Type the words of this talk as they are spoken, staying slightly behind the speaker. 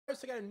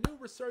First, I got a new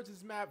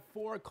Resurgence map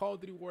for Call of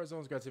Duty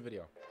Warzone's aggressive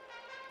video.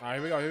 All right,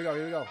 here we go, here we go,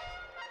 here we go.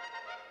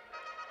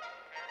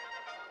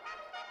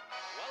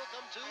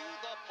 Welcome to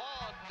the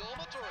pod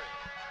dormitory.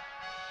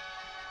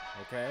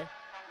 Okay.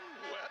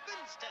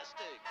 Weapons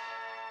testing.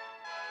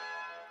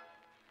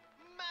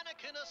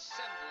 Mannequin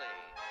assembly.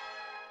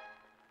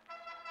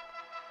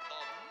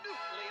 The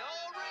nuclear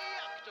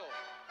reactor.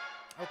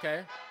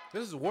 Okay.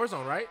 This is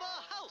Warzone, right? The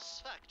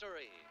house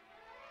factory.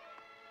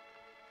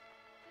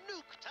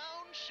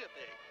 Nuketown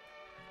shipping.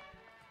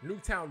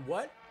 Nuketown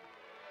what?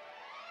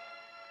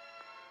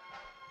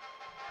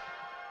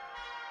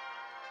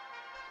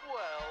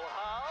 Well,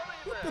 howdy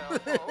there,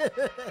 folks.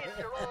 It's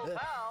your old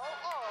pal,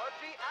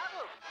 R.G.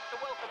 Adams, to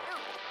welcome you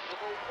to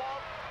the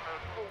one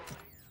and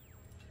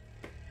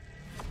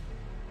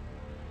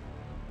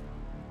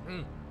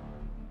only.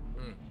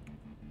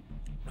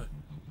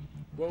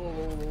 Whoa, whoa,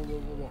 whoa, whoa, whoa,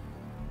 whoa, whoa.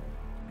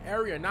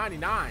 Area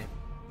 99.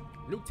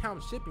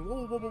 Nuketown shipping.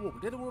 Whoa, whoa, whoa, whoa,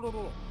 whoa, whoa,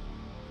 whoa.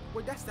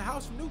 Wait, that's the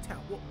house from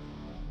Nuketown. Whoa.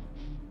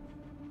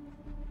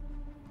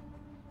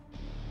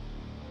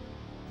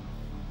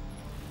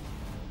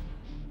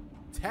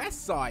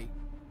 Test site.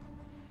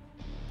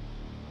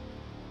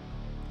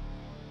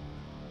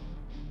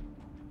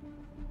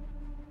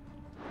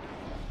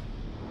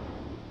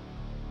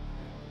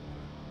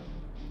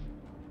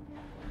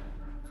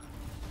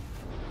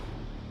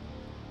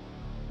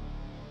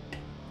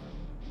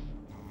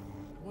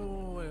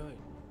 Whoa, wait.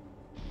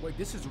 Wait,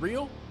 this is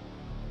real?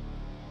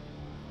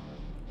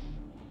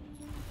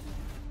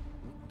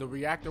 The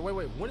reactor. Wait,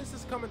 when is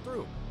this coming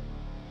through?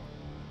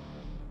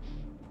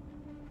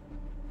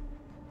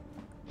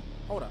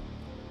 Hold up.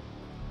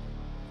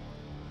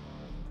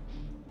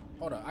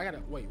 Hold up. I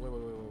gotta wait.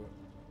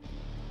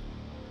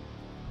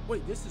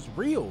 Wait, this is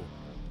real.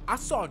 I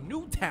saw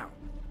Nuketown.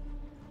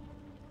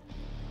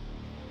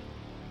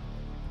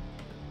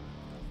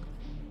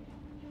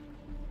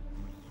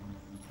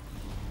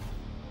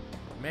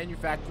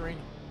 Manufacturing.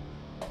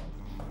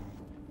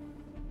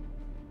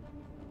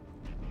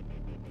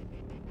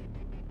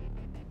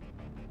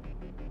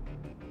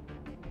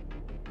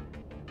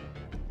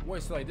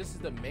 Wait, so like this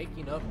is the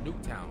making of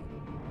Nuketown.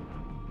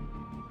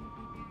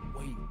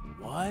 Wait,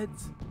 what?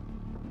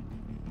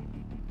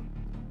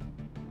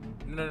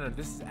 No,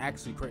 this is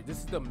actually crazy. This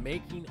is the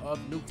making of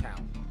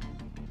Nuketown.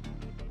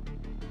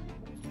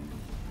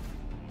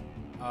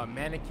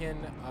 Mannequin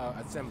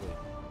assembly.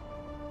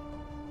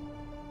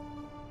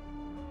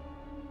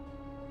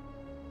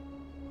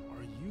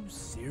 Are you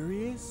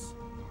serious?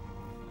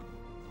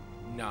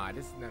 Nah,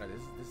 this is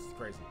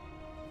crazy.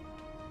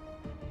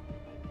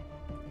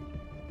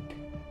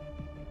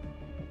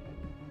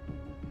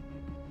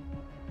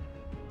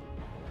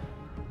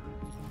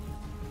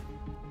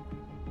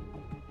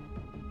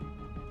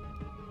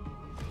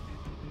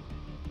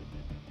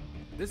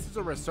 This is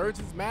a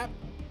Resurgence map?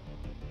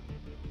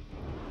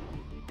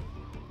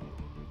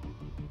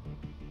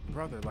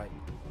 Brother, like...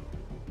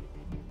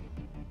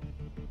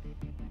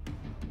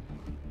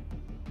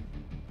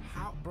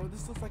 How? Bro,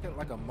 this looks like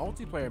a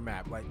multiplayer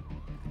map. Like,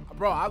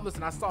 bro, I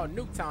saw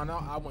Nuketown,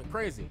 I went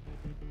crazy.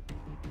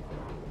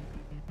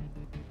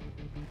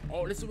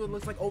 Oh, this is what it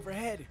looks like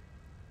overhead.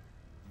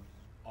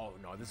 Oh,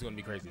 no, this is gonna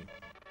be crazy.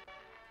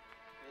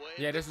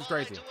 Yeah, this is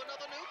crazy. To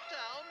another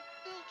Nuketown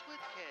built with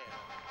care,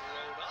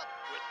 grown up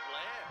with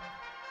flair.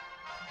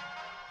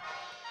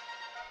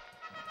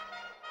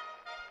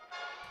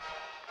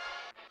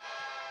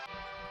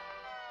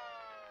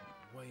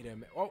 Wait a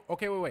minute. Oh,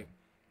 okay, wait.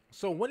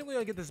 So when are we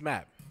gonna get this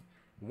map?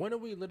 When are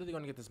we literally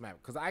gonna get this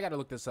map? Cause I gotta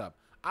look this up.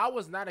 I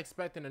was not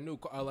expecting a new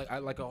like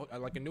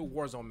a new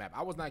Warzone map.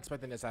 I was not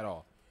expecting this at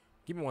all.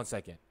 Give me 1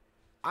 second.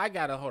 I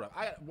gotta hold up.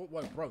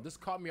 What, bro? This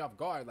caught me off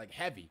guard, like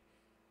heavy.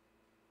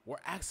 We're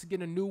actually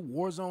getting a new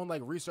Warzone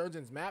like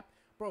Resurgence map,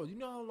 bro. You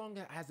know how long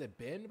has it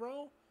been,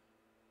 bro?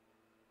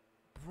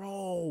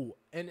 Bro,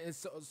 and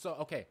it's so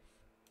okay.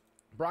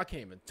 Bro, I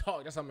can't even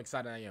talk. That's how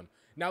excited I am.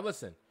 Now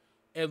listen,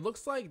 it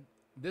looks like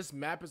this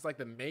map is like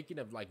the making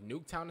of like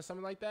Nuketown or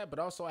something like that, but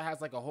also it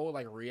has like a whole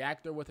like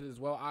reactor with it as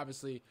well,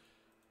 obviously.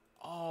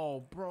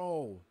 Oh,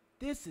 bro,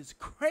 this is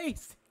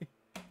crazy.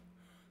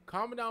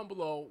 Comment down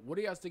below. What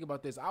do you guys think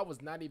about this? I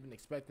was not even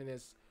expecting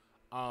this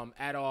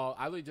at all.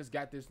 I literally just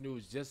got this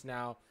news just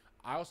now.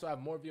 I also have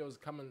more videos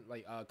coming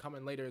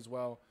coming later as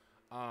well.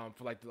 For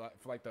the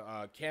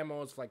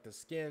camos, for like the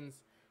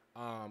skins,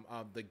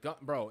 the gun,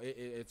 bro.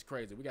 It's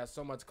crazy. We got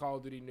so much Call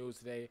of Duty news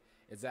today.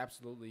 It's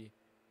absolutely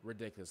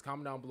ridiculous.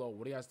 Comment down below.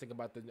 What do you guys think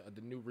about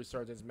the new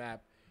Resurgence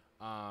map?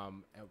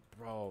 And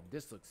bro,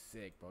 this looks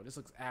sick, bro. This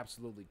looks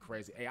absolutely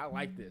crazy. Hey, I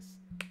like this.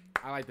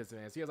 I like this,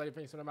 man. See you guys later.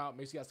 Thanks for them out.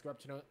 Make sure you guys subscribe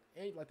to the channel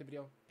and like the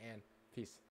video. And peace.